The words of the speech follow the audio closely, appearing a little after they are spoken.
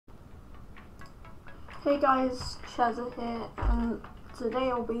Hey guys, Chazza here, and today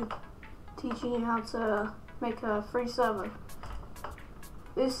I'll be teaching you how to make a free server.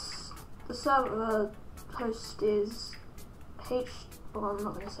 The server host is I'm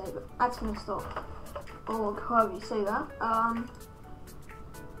not going to say it, but Aternos, or however you say that.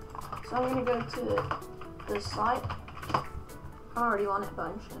 So I'm going to go to the site. I'm already on it, but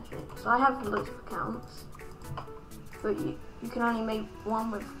I'm just going to show you. So I have loads of accounts, but you can only make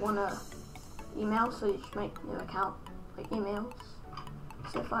one with one email, so you just make new account, like emails.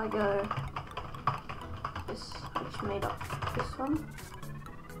 So if I go this, I just made up this one,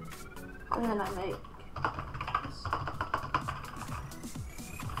 and then I make this,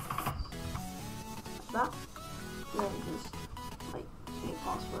 that, and then just like new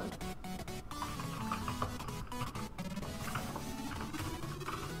password.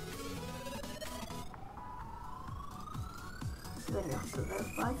 So then you have to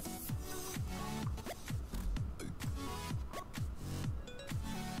verify.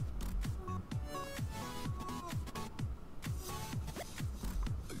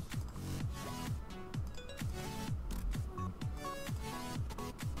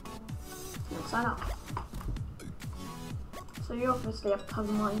 Sign up. So you obviously have to have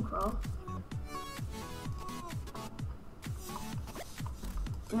Minecraft,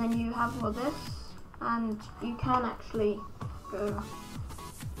 and then you have all this, and you can actually go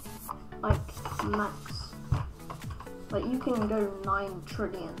like max, like you can go 9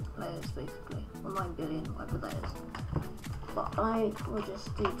 trillion players basically, or 9 billion, whatever that is. But I will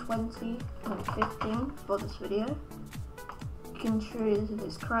just do 20 and 15 for this video. You can choose if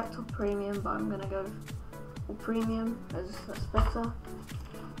it's correct or premium, but I'm gonna go for premium as that's better.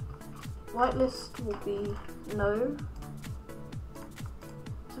 Whitelist will be no.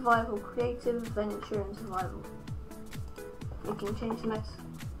 Survival, creative, adventure, and survival. You can change the next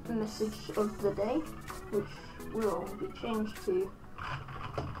message of the day, which will be changed to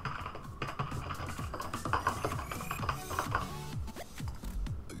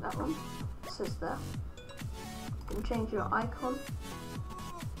that one. It says that. You can change your icon.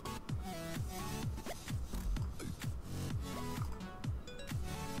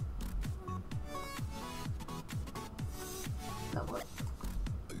 That works.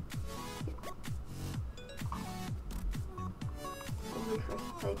 We'll refresh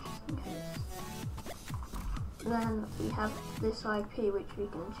the page just in case. Then we have this IP, which we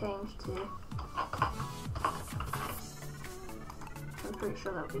can change to. I'm pretty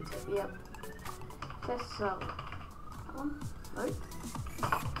sure that'll be tip. Yep. Test server. Nope.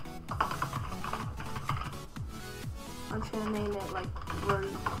 I'm just gonna name it like road.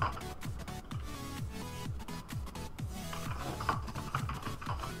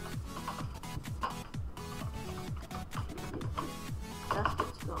 That's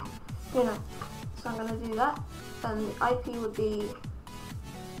good to go. So I'm gonna do that, and the IP would be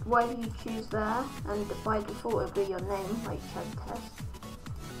whatever you choose there, and by default it would be your name, like Chaz Test.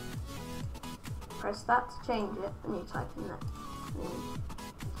 Press that to change it, and you type in that.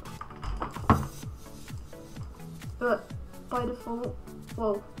 But by default,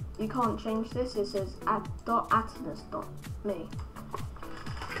 well, you can't change this. It says .aternos.me,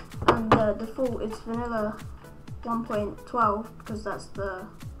 and the default is vanilla 1.12 because that's the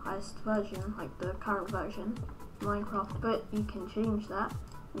highest version, like the current version of Minecraft. But you can change that.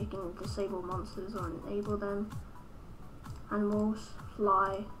 You can disable monsters or enable them. Animals,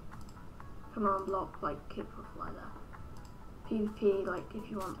 fly. Command block, like keep like that. PvP, like if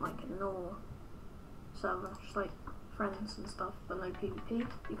you want like a normal server, just like friends and stuff, but no PvP,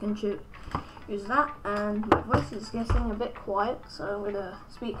 you can use that. And my voice is getting a bit quiet, so I'm gonna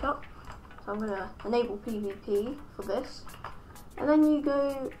speak up. So I'm gonna enable PvP for this, and then you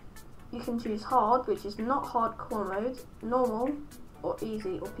can choose hard, which is not hardcore mode, normal, or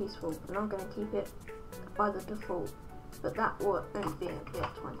easy, or peaceful. And I'm gonna keep it by the default, but that will only be at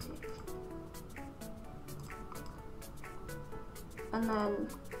 20. And then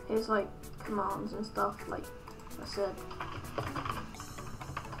here's like commands and stuff, like I said.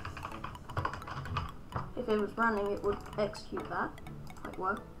 If it was running, it would execute that, like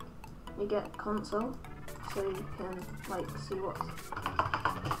what? You get console, so you can like see what's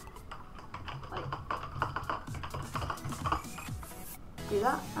like, do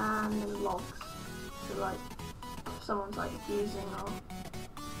that, and then logs, so like if someone's like using or.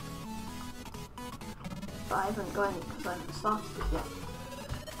 But I haven't got any because I haven't started it yet.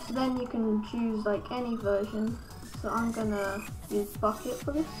 So then you can choose like any version. So I'm gonna use bukkit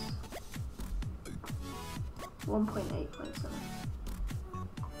for this. 1.8.7.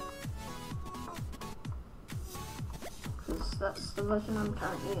 Because that's the version I'm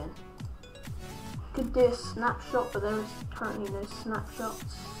currently in. could do a snapshot, but there is currently no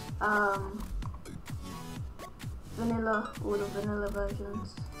snapshots. Vanilla, all the vanilla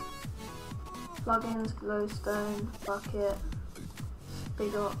versions. Plugins, glowstone, bukkit,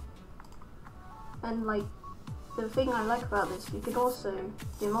 spigot, and like the thing I like about this, you could also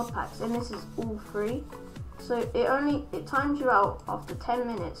do mod packs, and this is all free. So it times you out after 10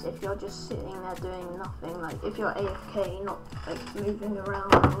 minutes if you're just sitting there doing nothing. Like if you're AFK, not like moving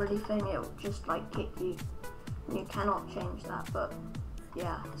around or anything, it'll just like kick you. And you cannot change that, but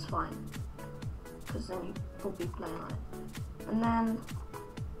yeah, it's fine, because then you will be playing on it. And then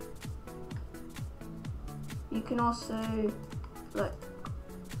you can also look.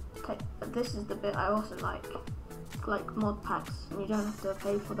 This is the bit I also like mod packs, and you don't have to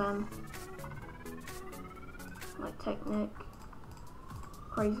pay for them. Like Technic,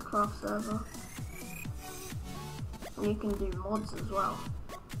 Crazycraft server. And you can do mods as well,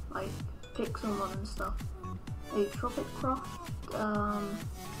 like Pixel mod and stuff. A Tropicraft.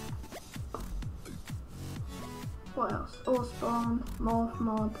 What else? Allspawn, Morph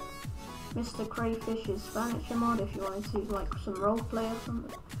mod, Mr. Crayfish's furniture mod if you wanted to like some roleplay or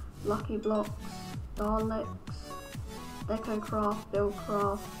something. Lucky Blocks, Daleks, Decocraft,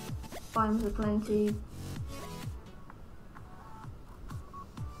 Buildcraft, Biomes Aplenty.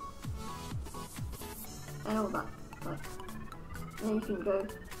 And all that, like, and then you can go,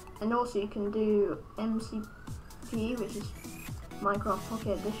 and also you can do mcpe, which is Minecraft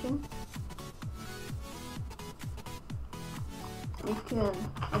Pocket Edition. You can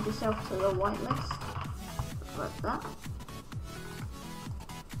add yourself to the whitelist, like that.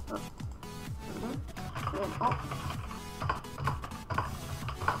 Up, and then up.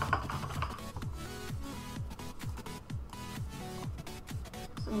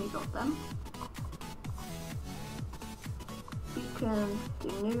 So you got them. You can do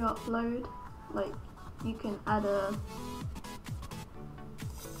new upload, like you can add a,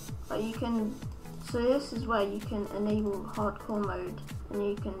 like you can, so this is where you can enable hardcore mode, and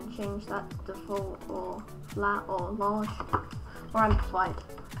you can change that to default or flat or large or amplified,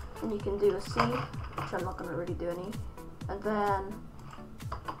 and you can do a C, which I'm not going to really do any, and then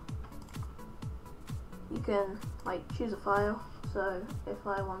you can like choose a file. So if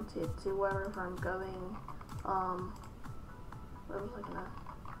I wanted to, wherever I'm going, where was I gonna?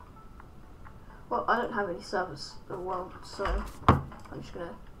 Well, I don't have any servers in the world, so I'm just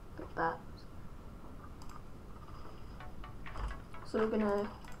gonna pick that. So we're gonna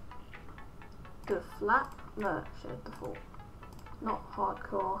do a flat, no, actually default, not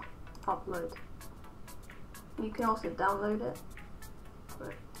hardcore upload. You can also download it,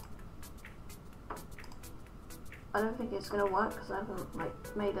 but I don't think it's gonna work because I haven't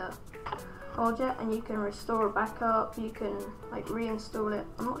like made a project. And you can restore a backup, you can like reinstall it.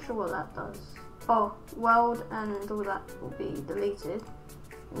 I'm not sure what that does. Oh, world and all that will be deleted,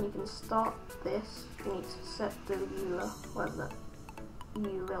 and you can start this. You need to set the URL, whatever that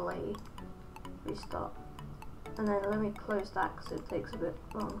URL restart, and then let me close that because it takes a bit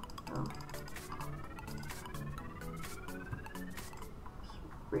long. Just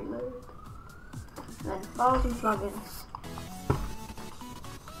reload, and then files and plugins.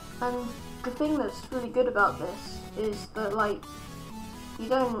 And the thing that's really good about this is that like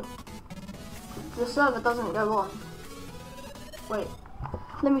the server doesn't go on. Wait,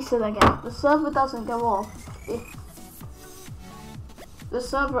 let me say that again. The server doesn't go off if the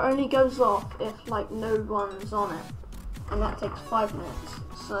server only goes off if like no one's on it, and that takes 5 minutes.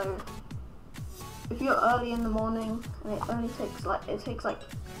 So if you're early in the morning and it only takes like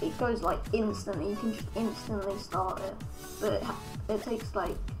it goes like instantly, you can just instantly start it, but it takes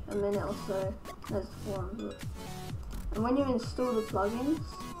like a minute or so. There's the form. And when you install the plugins,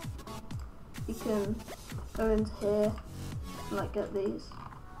 you can go into here and like get these.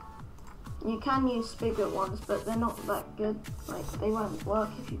 You can use spigot ones, but they're not that good. Like they won't work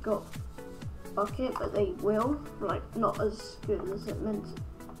if you've got bukkit, but they will. Like not as good as it meant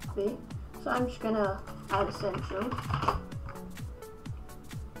to be. So I'm just gonna add essential.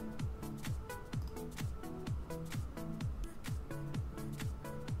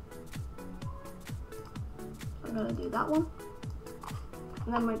 I'm gonna do that one,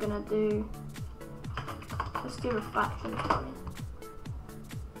 and then we're gonna do. Let's do refraction plugin.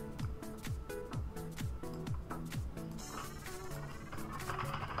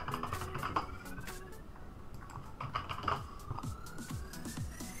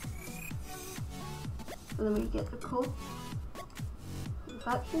 And then we get the call,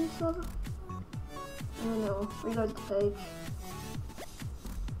 refraction server, and then it'll reload the page.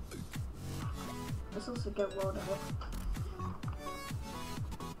 Let's also get world error.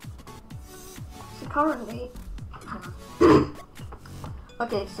 currently,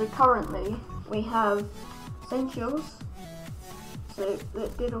 okay, so currently we have essentials, so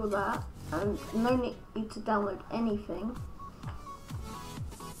it did all that, and no need to download anything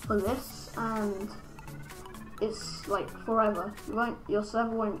for this, and it's like forever. Your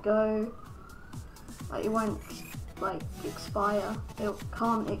server won't go, like it won't like expire. It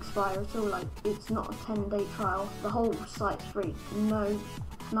can't expire at all. Like it's not a 10-day trial. The whole site's free. No,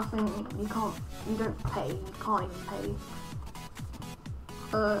 nothing. You don't pay. You can't even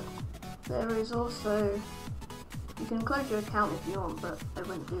pay. There is also, you can close your account if you want, but I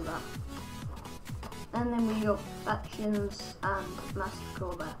wouldn't do that. And then we got factions and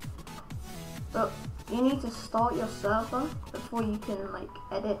massacre there. But you need to start your server before you can like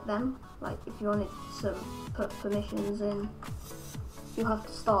edit them. Like if you wanted to put permissions in, you have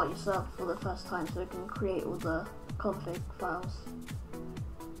to start your server for the first time so you can create all the config files.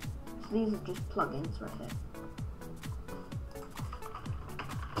 So these are just plugins right here.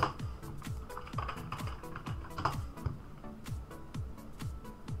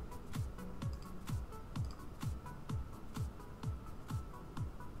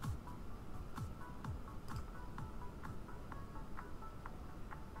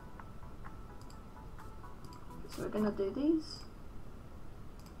 So we're gonna do these.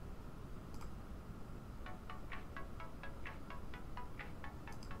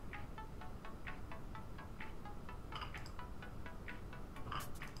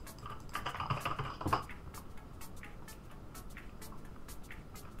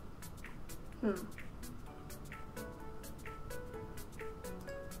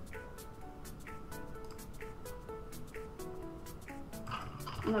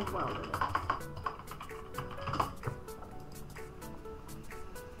 Never welded it.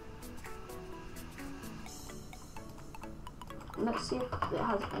 Let's see if it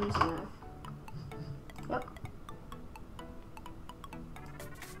has MCO. Yep.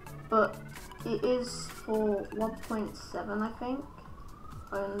 But it is for 1.7, I think,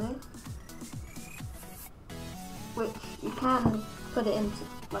 only. Which you can put it into,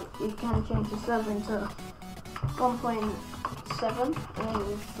 like, you can change the server into 1.7 and then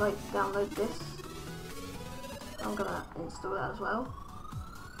you just, like, download this. I'm gonna install that as well.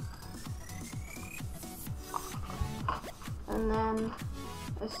 And then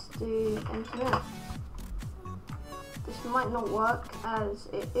let's do engineer. This might not work as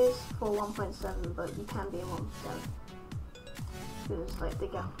it is for 1.7, but you can be in 1.7 because like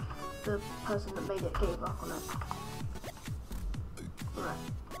the person that made it gave up on it. Alright,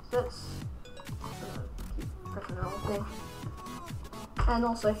 so let's keep pressing the wrong thing. And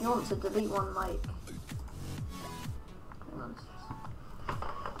also, if you want to delete one, like, hang on,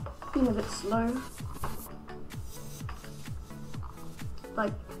 it's being a bit slow.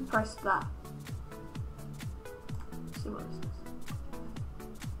 Like, press that. Let's see what this is.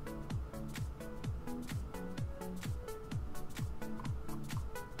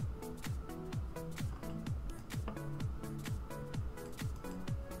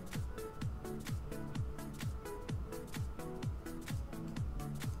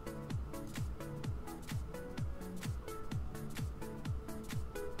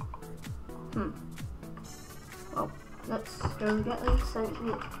 Well, let's go get them sent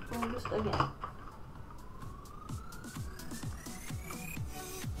in August again.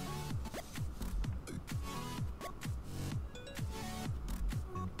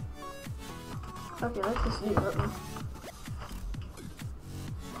 Okay, let's just leave it then.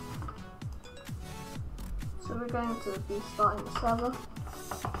 So we're going to be starting the server.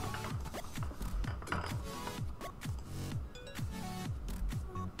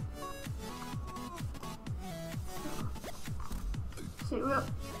 See,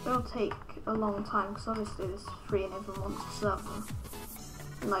 it'll take a long time because obviously this is free and everyone wants a server.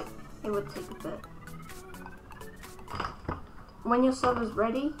 And like, it would take a bit. When your server's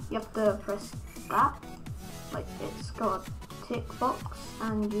ready, you have to press that. Like, it's got a tick box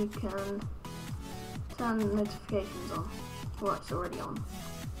and you can turn notifications on. Or it's already on.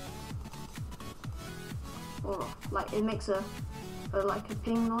 Or like, it makes a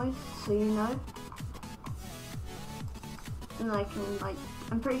ping noise so you know. And I can, like,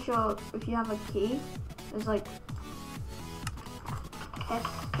 I'm pretty sure if you have a key, there's like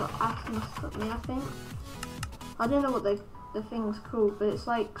s.aternos.me, I think. I don't know what the thing's called, but it's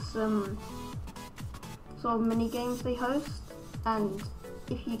like some sort of mini games they host, and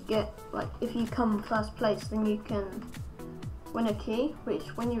if you get, like, if you come first place, then you can win a key,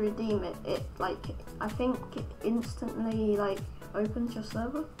 which when you redeem it, like, I think it instantly like opens your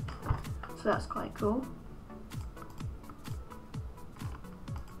server, so that's quite cool.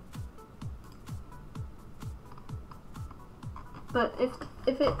 But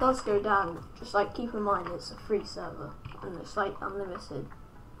if it does go down, just like keep in mind it's a free server and it's like unlimited.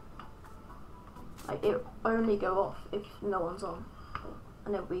 Like it only go off if no one's on,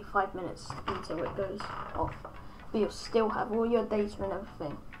 and it'll be 5 minutes until it goes off. But you'll still have all your data and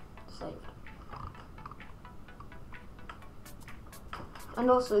everything saved. And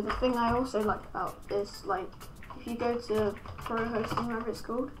also the thing I also like about this, like if you go to pro hosting, whatever it's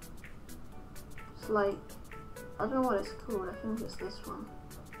called, it's like, I don't know what it's called, I think it's this one.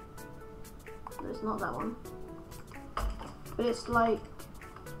 No, it's not that one. But it's like,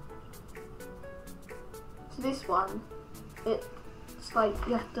 so this one, it's like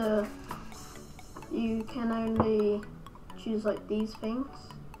you can only choose like these things.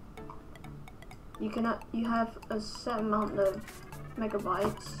 You have a set amount of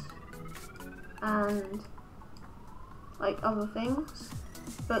megabytes and like other things,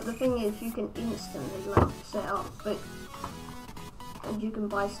 but the thing is you can instantly like set up, and you can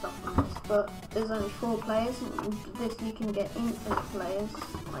buy stuff from this, but there's only 4 players, and this you can get infinite players,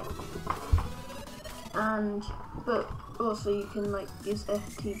 like, but also you can like use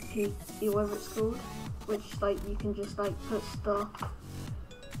FTP or whatever it's called, which like you can just like put stuff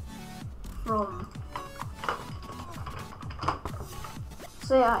from,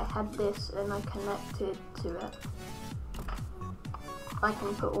 say I had this and I connected to it, I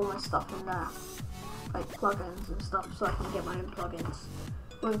can put all my stuff in there, like plugins and stuff, so I can get my own plugins.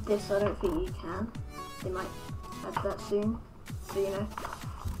 With this I don't think you can. They might add that soon, so you know.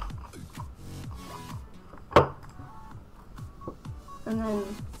 And then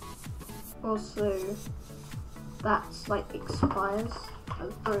also that's like expires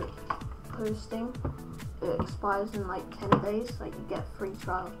as posting. It expires in like 10 days, like you get free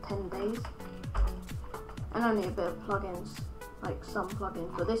trial of 10 days. And only a bit of plugins, like some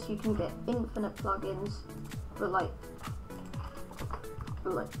plugins, but this you can get infinite plugins, but like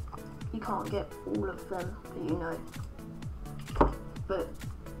you can't get all of them that you know, but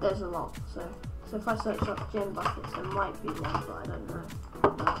there's a lot. So if I search up gem buckets, there might be one, but I don't know.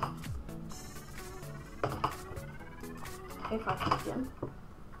 If I can gem,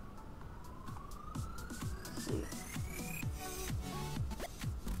 let's see.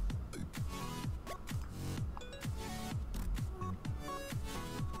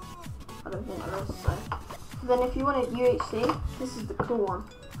 I don't think there is, so. Then if you wanted UHC, this is the cool one.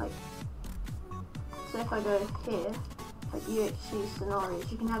 Like, so if I go here, like UHC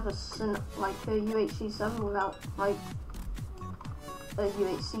scenarios, you can have a UHC server without like a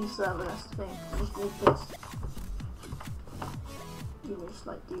UHC server. That's the thing. Just need this. You can just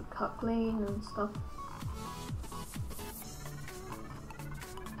like do cut clean and stuff.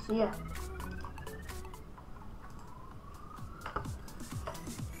 So yeah.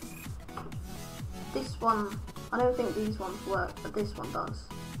 This one, I don't think these ones work, but this one does.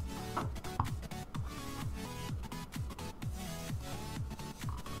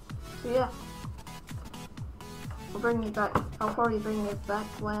 So yeah, I'll probably bring it back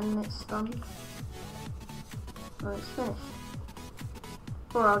when it's done, when it's finished.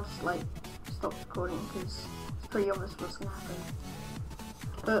 Or I'll just like stop recording because it's pretty obvious what's gonna happen.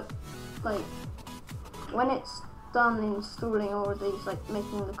 But like, when it's done installing all of these, like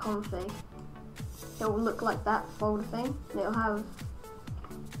making the config, it will look like that folder thing, and it'll have,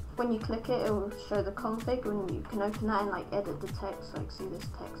 when you click it, it will show the config, and you can open that and like edit the text, like see this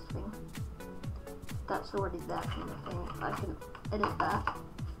text thing. That's already there from the thing. I can edit that.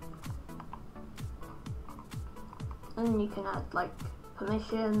 And then you can add like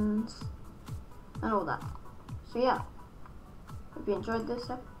permissions and all that. So yeah. Hope you enjoyed this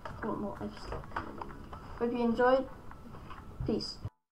episode. Hope you enjoyed. Peace.